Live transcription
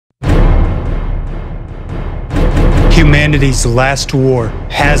Humanity's last war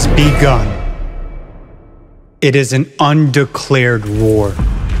has begun. It is an undeclared war.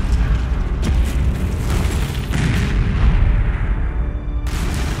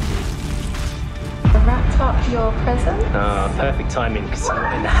 Wrapped up your present? Perfect timing because I'm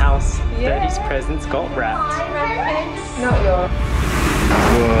not in the house. Yeah. Daddy's presents got wrapped. Not yours.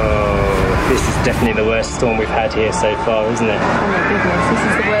 Whoa, this is definitely the worst storm we've had here so far, isn't it? Oh my goodness, this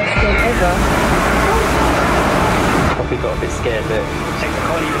is the worst storm ever. Probably got a bit scared, but I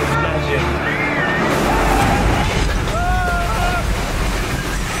can't even imagine.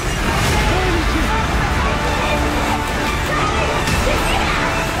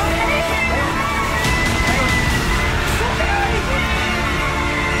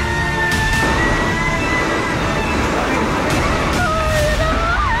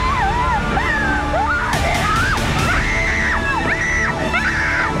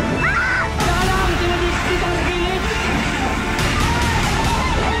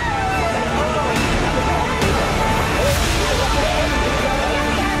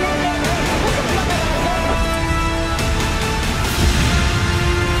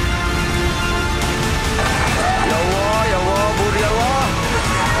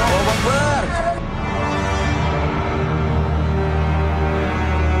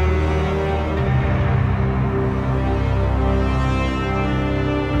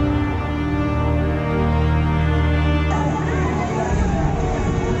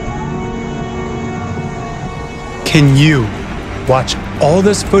 Can you watch all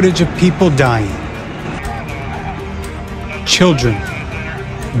this footage of people dying? Children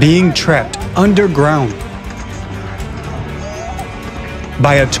being trapped underground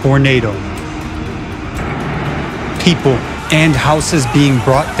by a tornado. People and houses being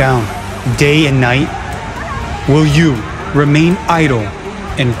brought down day and night. Will you remain idle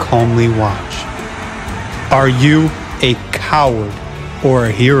and calmly watch? Are you a coward or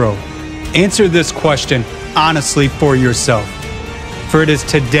a hero? Answer this question honestly for yourself, for it is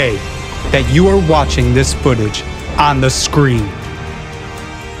today that you are watching this footage on the screen.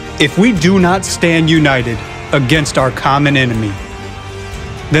 If we do not stand united against our common enemy,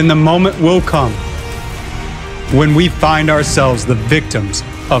 then the moment will come when we find ourselves the victims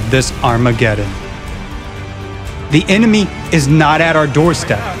of this Armageddon. The enemy is not at our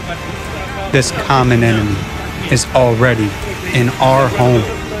doorstep. This common enemy is already in our home.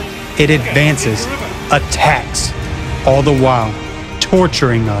 It advances, attacks, all the while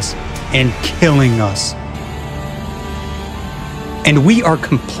torturing us and killing us. And we are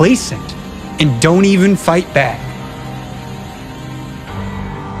complacent and don't even fight back.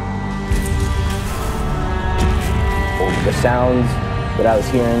 The sounds that I was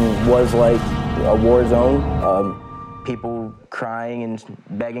hearing was like a war zone. People crying and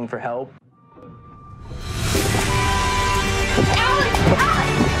begging for help.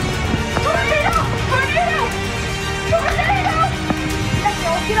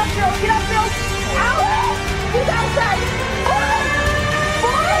 Get up, girl! Get up, girl! Alex! He's outside!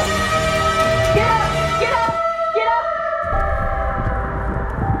 Boy! Get up! Get up!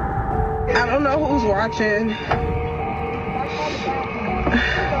 I don't know who's watching.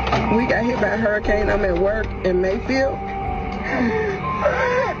 We got hit by a hurricane. I'm at work in Mayfield.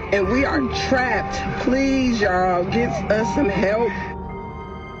 And we are trapped. Please, y'all, get us some help.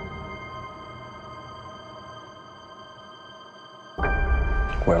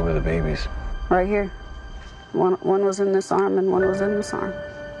 Where were the babies? Right here. One was in this arm and one was in this arm.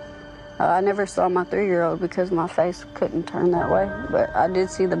 I never saw my 3-year-old because my face couldn't turn that way, but I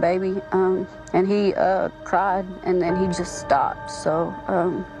did see the baby, and he cried, and then he just stopped. So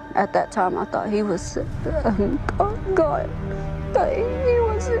at that time, I thought he was God, but he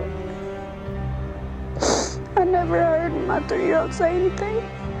wasn't. I never heard my 3-year-old say anything.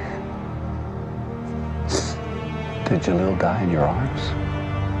 Did Jalil die in your arms?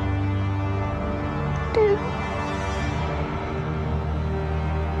 Did.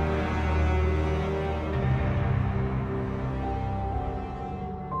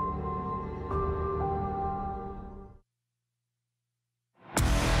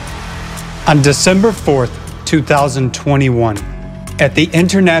 On December 4th, 2021, at the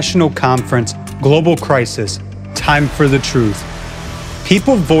International Conference Global Crisis, Time for the Truth,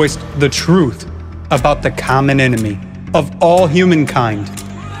 people voiced the truth about the common enemy of all humankind.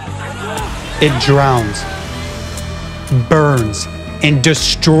 It drowns, burns, and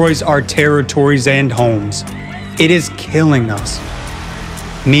destroys our territories and homes. It is killing us.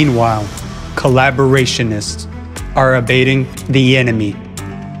 Meanwhile, collaborationists are abating the enemy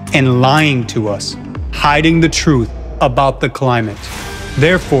and lying to us, hiding the truth about the climate.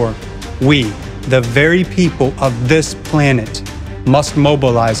 Therefore, we, the very people of this planet must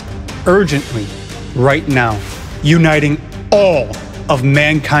mobilize urgently right now, uniting all of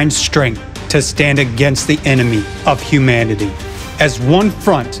mankind's strength to stand against the enemy of humanity as one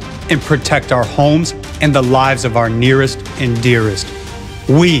front and protect our homes and the lives of our nearest and dearest.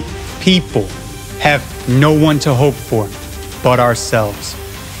 We, people, have no one to hope for but ourselves.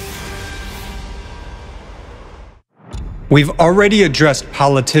 We've already addressed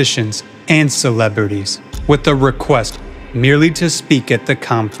politicians and celebrities with the request merely to speak at the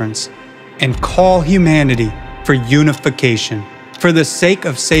conference and call humanity for unification for the sake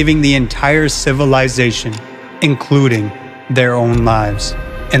of saving the entire civilization, including their own lives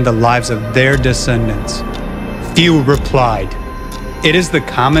and the lives of their descendants. Few replied. It is the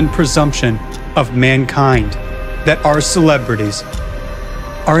common presumption of mankind that our celebrities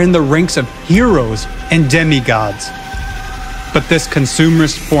are in the ranks of heroes and demigods. But this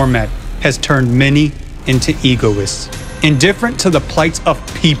consumerist format has turned many into egoists. Indifferent to the plights of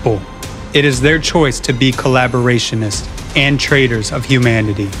people, it is their choice to be collaborationists and traitors of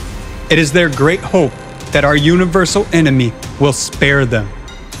humanity. It is their great hope that our universal enemy will spare them,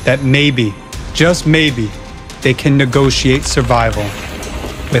 that maybe, just maybe, they can negotiate survival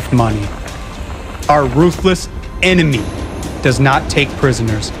with money. Our ruthless enemy does not take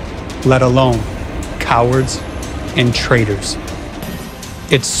prisoners, let alone cowards and traitors.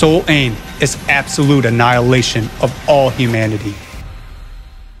 Its sole aim is absolute annihilation of all humanity.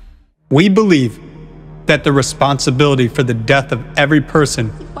 We believe that the responsibility for the death of every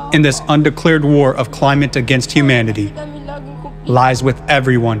person in this undeclared war of climate against humanity lies with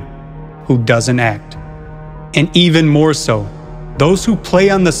everyone who doesn't act, and even more so, those who play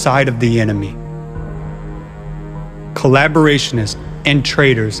on the side of the enemy. Collaborationists and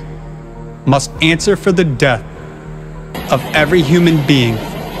traitors must answer for the death of every human being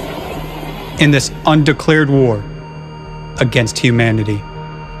in this undeclared war against humanity.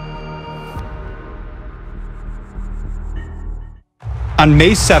 On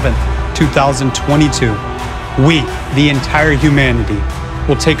May 7th, 2022, we, the entire humanity,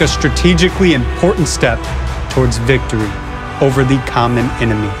 will take a strategically important step towards victory over the common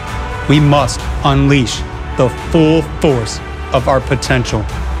enemy. We must unleash the full force of our potential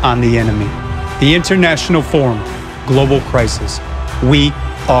on the enemy. The International Forum, Global Crisis. We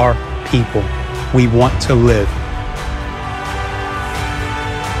are people. We want to live.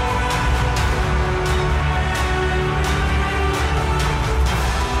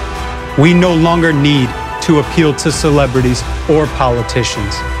 We no longer need to appeal to celebrities or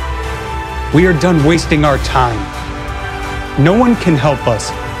politicians. We are done wasting our time. No one can help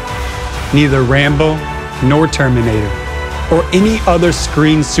us, neither Rambo nor Terminator, or any other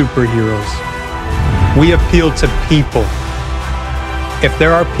screen superheroes. We appeal to people. If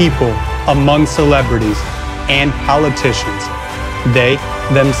there are people among celebrities and politicians, they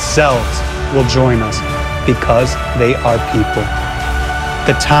themselves will join us because they are people.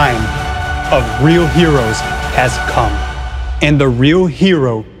 The time of real heroes has come, and the real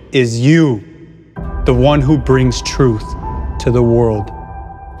hero is you, the one who brings truth to the world,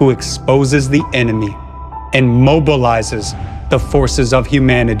 who exposes the enemy and mobilizes the forces of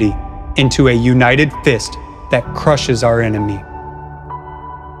humanity into a united fist that crushes our enemy.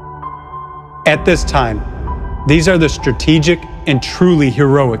 At this time, these are the strategic and truly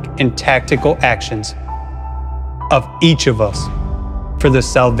heroic and tactical actions of each of us for the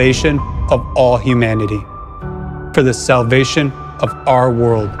salvation of all humanity, for the salvation of our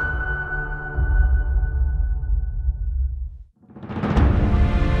world.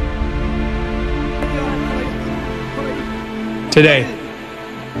 Today,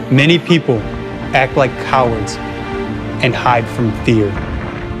 many people act like cowards and hide from fear.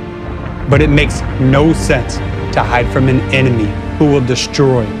 But it makes no sense to hide from an enemy who will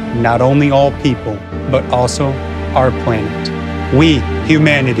destroy not only all people, but also our planet. We,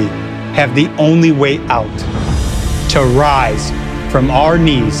 humanity, have the only way out: to rise from our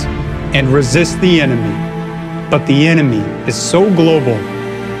knees and resist the enemy. But the enemy is so global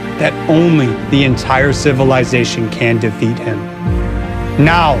that only the entire civilization can defeat him.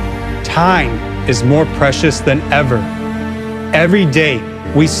 Now, time is more precious than ever. Every day,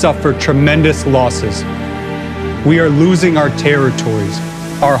 we suffer tremendous losses. We are losing our territories,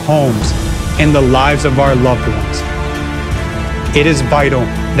 our homes, and the lives of our loved ones. It is vital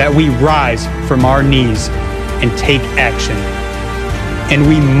that we rise from our knees and take action. And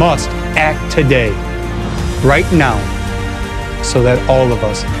we must act today, right now, so that all of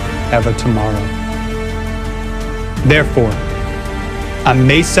us have a tomorrow. Therefore, on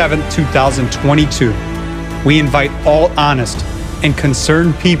May 7th, 2022, we invite all honest and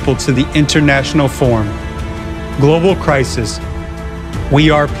concerned people to the International Forum. Global crisis. We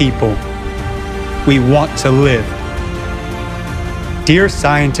are people. We want to live. Dear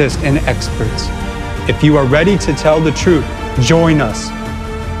scientists and experts, if you are ready to tell the truth, join us.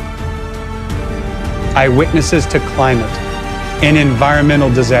 Eyewitnesses to climate and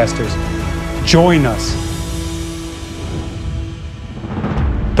environmental disasters, join us.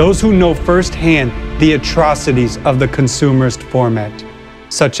 Those who know firsthand the atrocities of the consumerist format,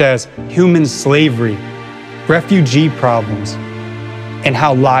 such as human slavery, refugee problems, and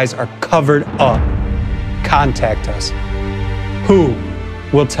how lies are covered up, contact us. Who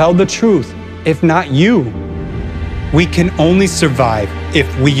will tell the truth if not you? We can only survive if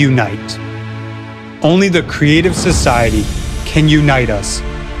we unite. Only the creative society can unite us.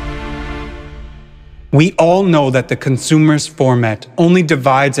 We all know that the consumerist format only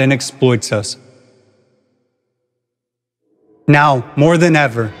divides and exploits us. Now, more than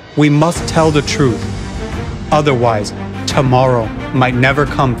ever, we must tell the truth. Otherwise, tomorrow might never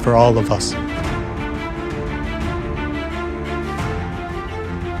come for all of us.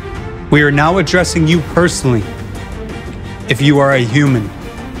 We are now addressing you personally. If you are a human,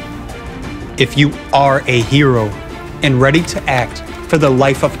 if you are a hero and ready to act for the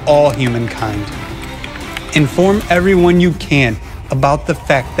life of all humankind, inform everyone you can about the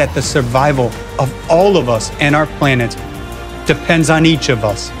fact that the survival of all of us and our planet depends on each of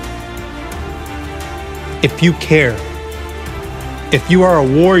us. If you care, if you are a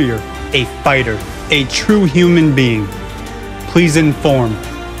warrior, a fighter, a true human being, please inform.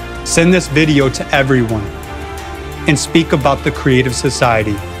 Send this video to everyone and speak about the creative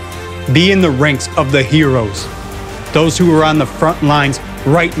society. Be in the ranks of the heroes, those who are on the front lines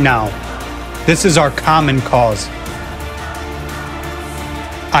right now. This is our common cause.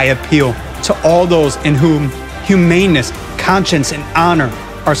 I appeal to all those in whom humaneness, conscience, and honor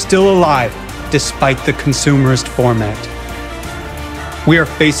are still alive despite the consumerist format. We are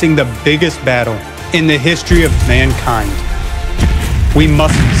facing the biggest battle in the history of mankind. We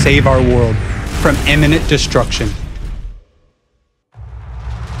must save our world from imminent destruction.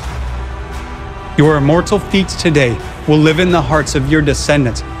 Your immortal feats today will live in the hearts of your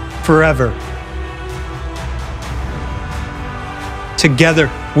descendants forever. Together,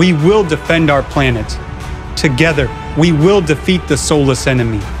 we will defend our planet. Together, we will defeat the soulless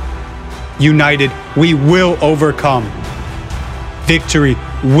enemy. United, we will overcome. Victory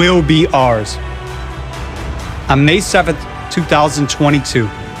will be ours. On May 7th, 2022,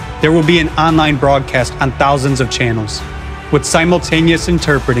 there will be an online broadcast on thousands of channels, with simultaneous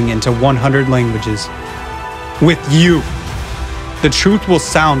interpreting into 100 languages. With you, the truth will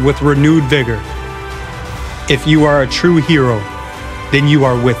sound with renewed vigor. If you are a true hero, then you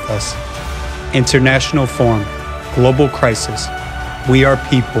are with us. International Forum, Global Crisis. We are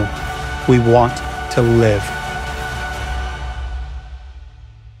people. We want to live.